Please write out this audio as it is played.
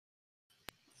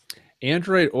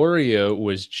Android Oreo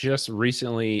was just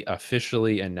recently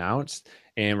officially announced,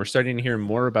 and we're starting to hear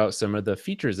more about some of the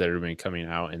features that have been coming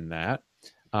out in that.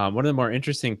 One of the more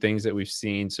interesting things that we've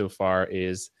seen so far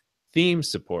is theme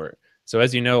support. So,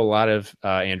 as you know, a lot of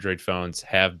Android phones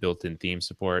have built-in theme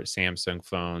support. Samsung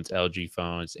phones, LG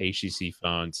phones, HTC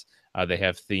phones, they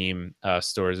have theme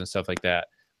stores and stuff like that.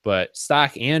 But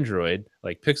stock Android,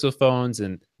 like Pixel phones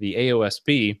and the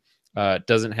AOSP,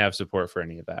 doesn't have support for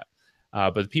any of that.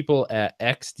 But the people at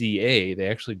XDA, they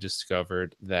actually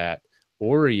discovered that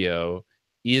Oreo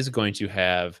is going to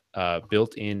have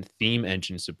built-in theme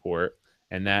engine support.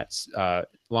 And that's,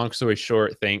 long story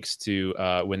short, thanks to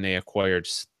when they acquired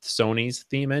Sony's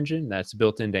theme engine, that's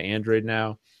built into Android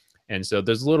now. And so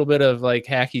there's a little bit of like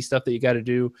hacky stuff that you got to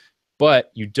do,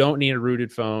 but you don't need a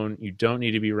rooted phone. You don't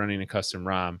need to be running a custom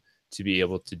ROM to be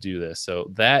able to do this. So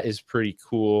that is pretty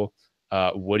cool.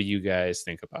 What do you guys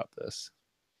think about this?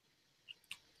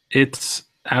 It's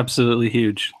absolutely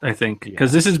huge, I think,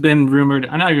 because Yeah. this has been rumored.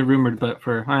 I'm not even rumored, but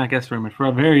I guess rumored for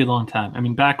a very long time. I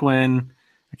mean, back when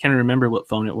I can't remember what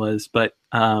phone it was, but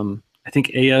I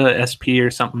think ASP or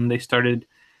something. They started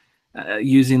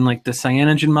using like the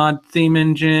CyanogenMod theme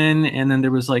engine, and then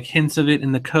there was like hints of it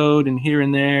in the code and here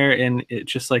and there, and it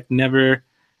just like never.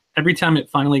 Every time it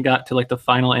finally got to like the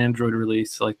final Android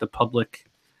release, like the public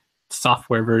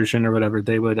software version or whatever,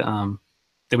 they would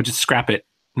just scrap it,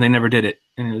 and they never did it,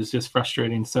 and it was just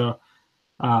frustrating. So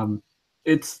um,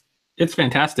 it's it's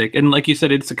fantastic, and like you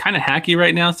said, it's kind of hacky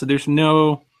right now. So there's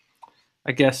no,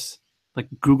 I guess, like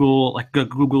Google, like a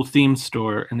Google theme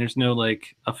store, and there's no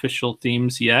like official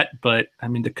themes yet. But I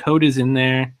mean, the code is in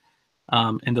there,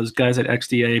 and those guys at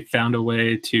XDA found a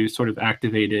way to sort of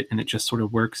activate it, and it just sort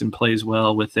of works and plays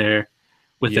well with their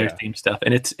Yeah. theme stuff,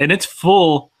 and it's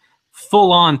full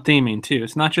on theming too.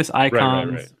 It's not just Right, right, right.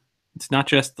 icons. It's not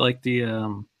just like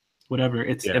the whatever.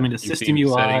 It's I Yeah, mean the you system theme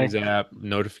UI. settings app,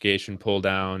 notification pull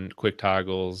down, quick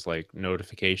toggles, like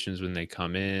notifications when they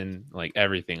come in, like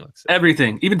everything looks there.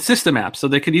 Everything, even system apps. So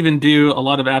they could even do a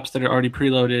lot of apps that are already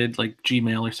preloaded, like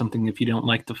Gmail or something. If you don't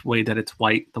like the way that it's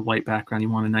white, the white background, you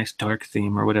want a nice dark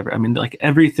theme or whatever. I mean, like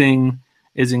everything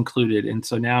is included. And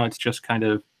so now it's just kind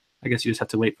of, I guess you just have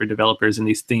to wait for developers and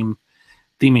these theme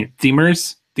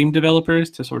developers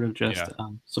to sort of just Yeah.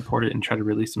 support it and try to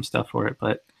release some stuff for it.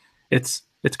 But it's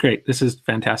great. This is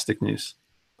fantastic news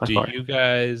by Do far. you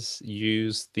guys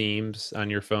use themes on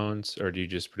your phones, or do you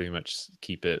just pretty much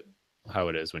keep it how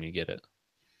it is when you get it?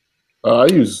 I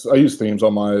use themes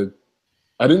on my.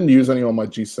 I didn't use any on my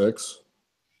G6.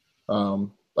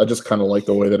 I just kind of like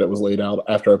the way that it was laid out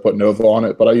after I put Nova on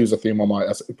it, but I use a theme on my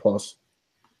S8 Plus.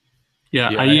 Yeah,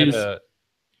 Yeah, I I had use. a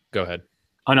go ahead.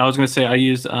 Oh no, I was gonna say I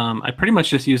use I pretty much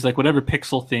just use like whatever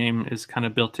pixel theme is kind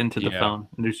of built into the Yeah, phone.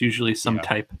 And there's usually yeah. some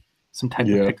type of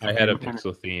Yeah. I pixel had a theme in it.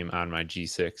 pixel theme on my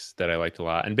G6 that I liked a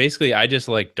lot. And basically I just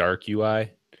like dark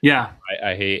UI. Yeah.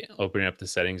 I hate opening up the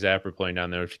settings app or pulling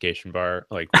down the notification bar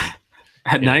like when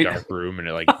At in a night. dark room and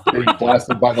it like Being brings up.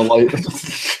 blasted by the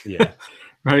light. Yeah.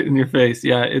 Right in your face.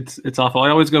 Yeah, it's awful. I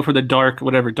always go for the dark,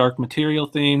 whatever, dark material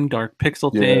theme, dark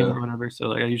pixel theme, Yeah. or whatever. So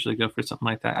like I usually go for something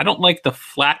like that. I don't like the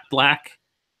flat black.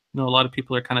 You know, a lot of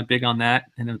people are kind of big on that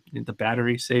and the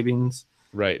battery savings.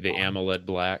 Right, the AMOLED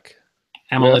black.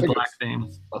 Yeah, AMOLED black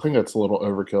themes. I think that's a little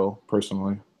overkill,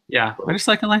 personally. Yeah, I just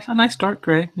like a nice dark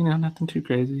gray. You know, nothing too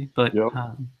crazy, but Yep.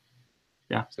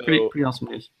 yeah, So pretty awesome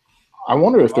news. I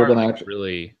wonder if they're are gonna like actually.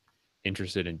 really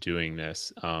interested in doing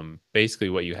this. Basically,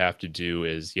 what you have to do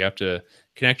is you have to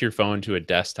connect your phone to a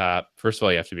desktop. First of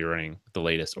all, you have to be running the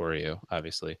latest Oreo,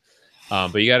 obviously.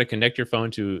 But you got to connect your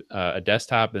phone to a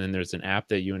desktop, and then there's an app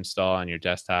that you install on your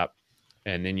desktop,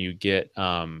 and then you get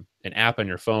an app on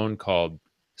your phone called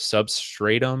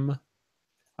Substratum,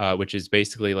 which is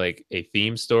basically like a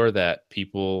theme store that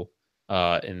people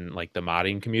in like the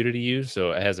modding community use.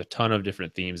 So it has a ton of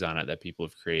different themes on it that people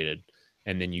have created,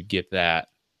 and then you get that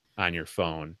on your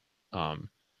phone. Um,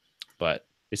 but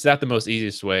it's not the most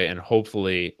easiest way, and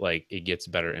hopefully, like it gets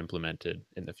better implemented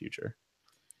in the future.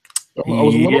 Yeah, I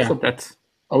was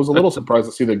a little that's surprised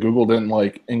to see that Google didn't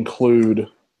like include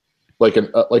like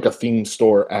a theme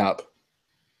store app.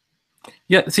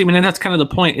 yeah. See, I mean, and that's kind of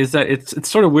the point is that it's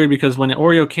sort of weird because when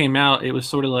Oreo came out, it was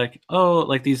sort of like, oh,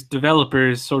 like these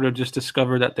developers sort of just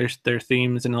discovered that their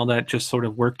themes and all that just sort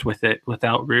of worked with it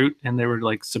without root, and they were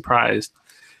like surprised.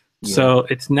 Yeah. So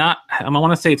it's not. I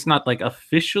want to say it's not like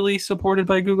officially supported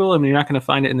by Google. I mean, you're not going to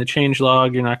find it in the change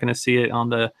log. You're not going to see it on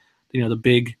the, the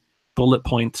big bullet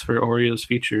points for Oreo's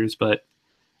features. But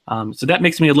so that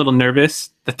makes me a little nervous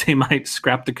that they might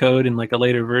scrap the code in like a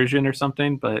later version or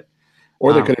something. But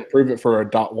Or they um, could improve it for a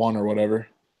 .1 or whatever.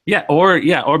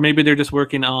 or maybe they're just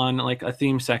working on like a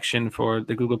theme section for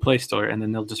the Google Play Store, and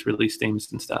then they'll just release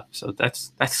themes and stuff. So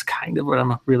that's kind of what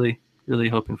I'm really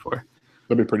hoping for.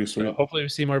 That'd be pretty So sweet. hopefully we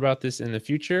see more about this in the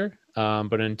future.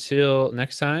 But until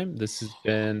next time, this has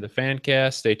been the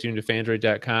Fancast. Stay tuned to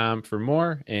Phandroid.com for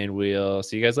more, and we'll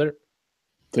see you guys later.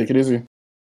 Take it easy.